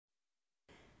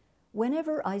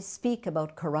Whenever I speak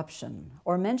about corruption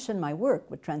or mention my work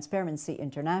with Transparency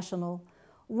International,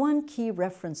 one key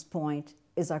reference point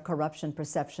is our Corruption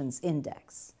Perceptions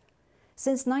Index.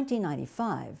 Since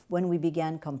 1995, when we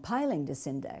began compiling this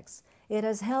index, it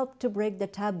has helped to break the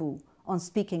taboo on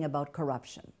speaking about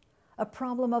corruption, a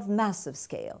problem of massive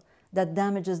scale that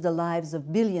damages the lives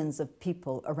of billions of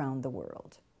people around the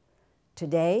world.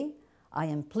 Today, I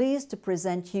am pleased to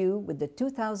present you with the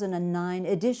 2009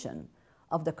 edition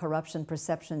of the Corruption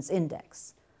Perceptions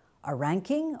Index, a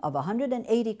ranking of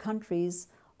 180 countries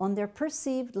on their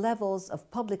perceived levels of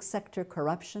public sector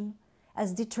corruption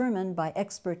as determined by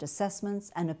expert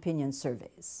assessments and opinion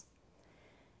surveys.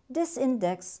 This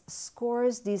index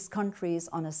scores these countries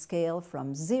on a scale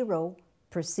from 0,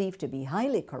 perceived to be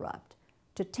highly corrupt,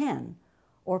 to 10,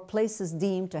 or places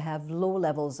deemed to have low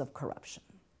levels of corruption.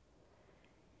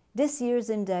 This year's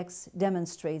index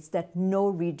demonstrates that no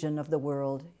region of the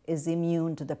world is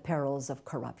immune to the perils of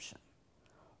corruption.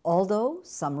 Although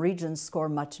some regions score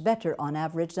much better on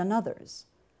average than others,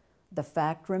 the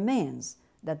fact remains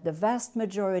that the vast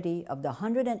majority of the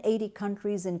 180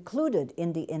 countries included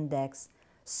in the index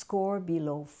score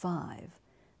below 5.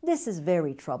 This is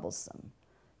very troublesome,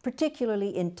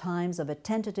 particularly in times of a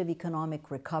tentative economic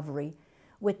recovery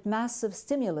with massive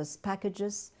stimulus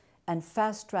packages and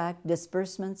fast-track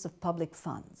disbursements of public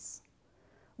funds.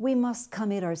 We must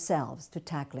commit ourselves to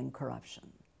tackling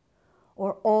corruption,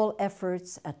 or all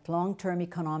efforts at long-term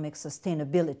economic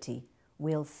sustainability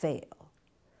will fail.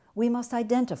 We must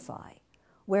identify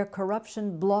where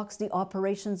corruption blocks the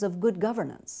operations of good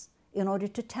governance in order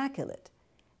to tackle it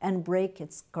and break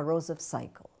its corrosive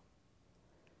cycle.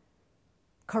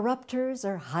 Corruptors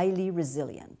are highly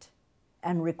resilient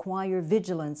and require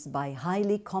vigilance by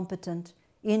highly competent,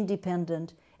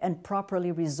 independent, and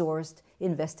properly resourced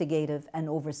investigative and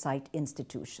oversight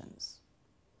institutions.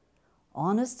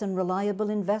 Honest and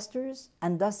reliable investors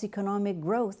and thus economic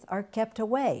growth are kept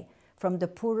away from the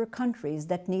poorer countries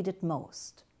that need it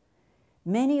most.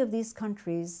 Many of these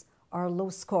countries are low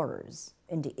scorers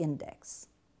in the index.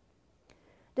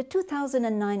 The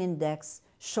 2009 index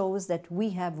shows that we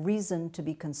have reason to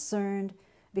be concerned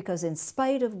because in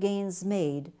spite of gains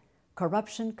made,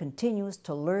 corruption continues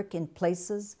to lurk in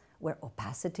places where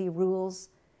opacity rules,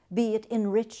 be it in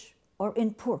rich or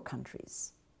in poor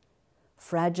countries.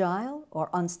 Fragile or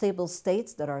unstable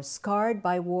states that are scarred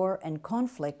by war and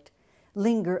conflict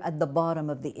linger at the bottom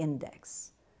of the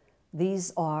index.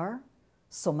 These are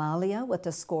Somalia with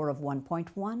a score of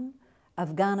 1.1,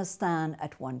 Afghanistan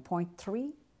at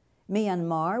 1.3,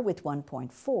 Myanmar with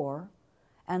 1.4,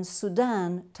 and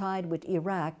Sudan tied with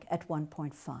Iraq at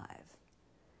 1.5.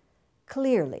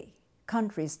 Clearly,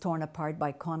 countries torn apart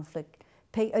by conflict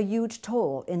pay a huge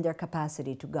toll in their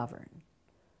capacity to govern.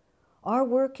 Our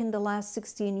work in the last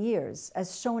 16 years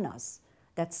has shown us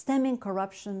that stemming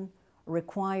corruption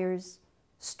requires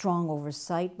strong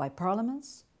oversight by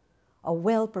parliaments, a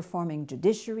well-performing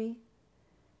judiciary,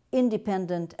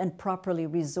 independent and properly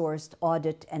resourced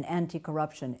audit and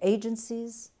anti-corruption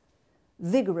agencies,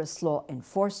 vigorous law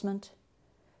enforcement,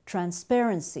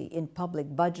 transparency in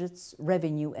public budgets,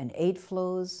 revenue, and aid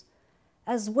flows,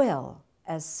 as well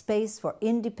as space for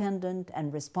independent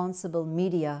and responsible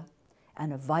media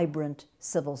and a vibrant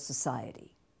civil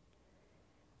society.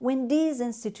 When these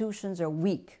institutions are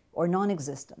weak or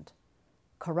non-existent,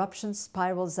 corruption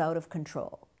spirals out of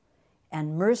control,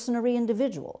 and mercenary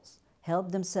individuals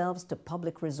help themselves to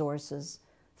public resources,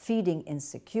 feeding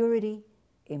insecurity,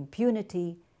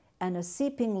 impunity, and a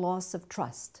seeping loss of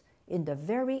trust in the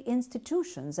very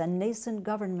institutions and nascent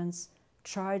governments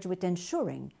charged with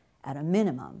ensuring, at a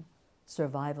minimum,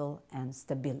 survival and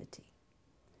stability.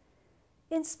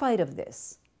 In spite of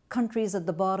this, countries at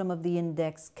the bottom of the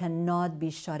index cannot be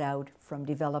shut out from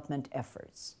development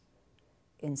efforts.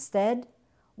 Instead,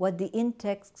 what the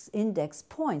index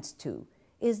points to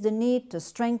is the need to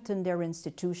strengthen their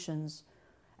institutions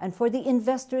and for the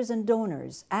investors and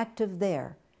donors active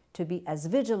there to be as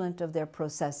vigilant of their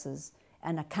processes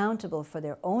and accountable for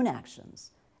their own actions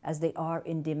as they are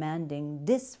in demanding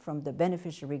this from the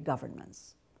beneficiary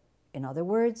governments. In other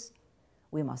words,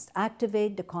 we must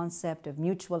activate the concept of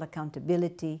mutual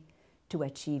accountability to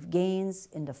achieve gains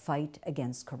in the fight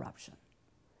against corruption.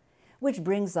 Which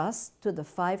brings us to the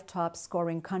 5 top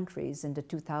scoring countries in the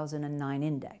 2009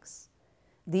 index.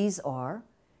 These are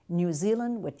New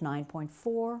Zealand with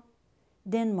 9.4,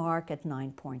 Denmark at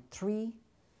 9.3,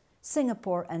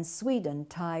 Singapore and Sweden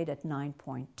tied at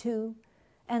 9.2,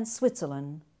 and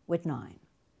Switzerland with 9.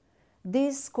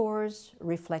 These scores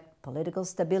reflect political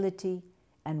stability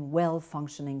and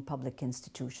well-functioning public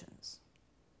institutions.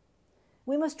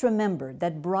 We must remember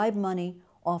that bribe money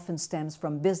often stems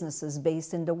from businesses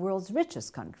based in the world's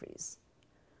richest countries.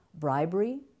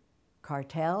 Bribery,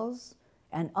 cartels,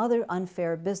 and other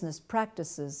unfair business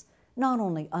practices not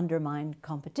only undermine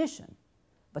competition,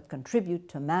 but contribute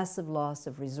to massive loss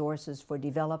of resources for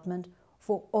development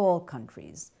for all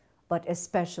countries, but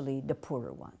especially the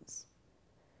poorer ones.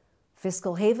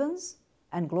 Fiscal havens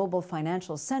and global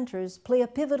financial centers play a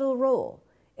pivotal role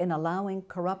in allowing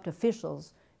corrupt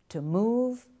officials to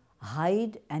move,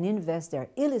 hide, and invest their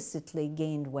illicitly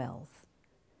gained wealth.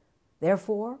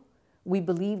 Therefore, we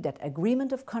believe that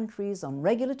agreement of countries on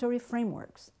regulatory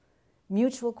frameworks,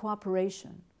 mutual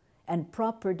cooperation, and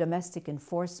proper domestic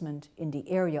enforcement in the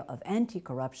area of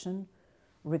anti-corruption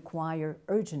require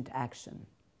urgent action,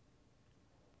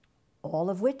 all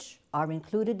of which are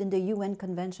included in the UN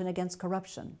Convention Against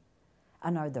Corruption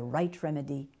and are the right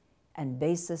remedy and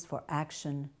basis for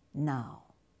action now.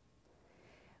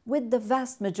 With the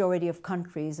vast majority of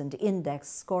countries in the index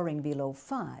scoring below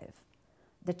 5,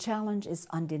 the challenge is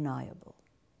undeniable.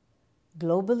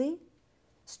 Globally,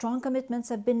 strong commitments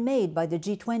have been made by the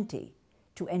G20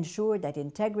 to ensure that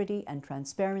integrity and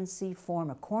transparency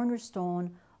form a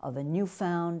cornerstone of a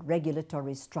newfound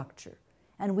regulatory structure,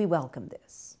 and we welcome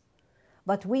this.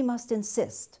 But we must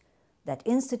insist that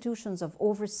institutions of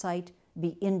oversight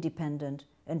be independent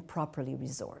and properly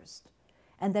resourced,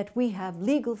 and that we have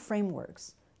legal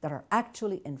frameworks that are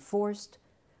actually enforced,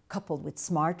 coupled with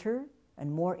smarter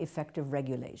and more effective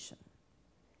regulation.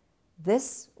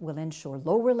 This will ensure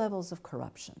lower levels of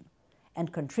corruption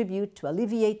and contribute to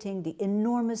alleviating the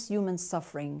enormous human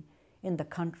suffering in the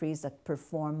countries that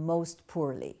perform most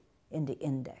poorly in the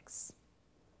index.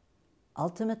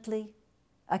 Ultimately,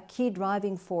 a key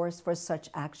driving force for such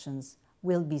actions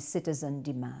will be citizen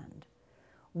demand.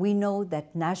 We know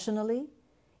that nationally,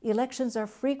 elections are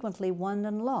frequently won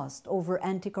and lost over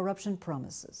anti-corruption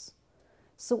promises.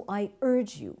 So I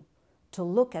urge you to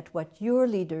look at what your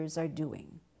leaders are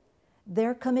doing.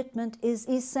 Their commitment is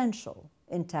essential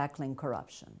in tackling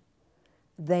corruption.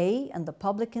 They and the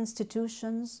public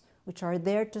institutions which are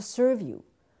there to serve you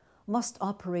must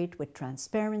operate with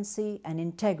transparency and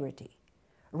integrity,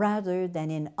 rather than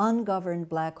in ungoverned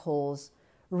black holes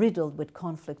riddled with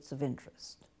conflicts of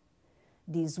interest.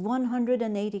 These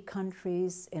 180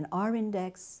 countries in our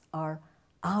index are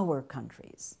our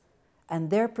countries, and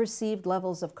their perceived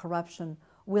levels of corruption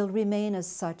will remain as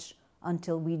such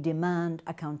until we demand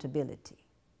accountability.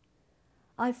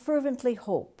 I fervently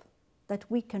hope that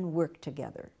we can work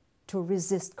together to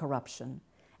resist corruption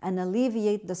and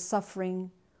alleviate the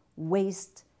suffering,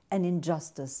 waste, and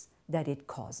injustice that it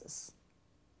causes.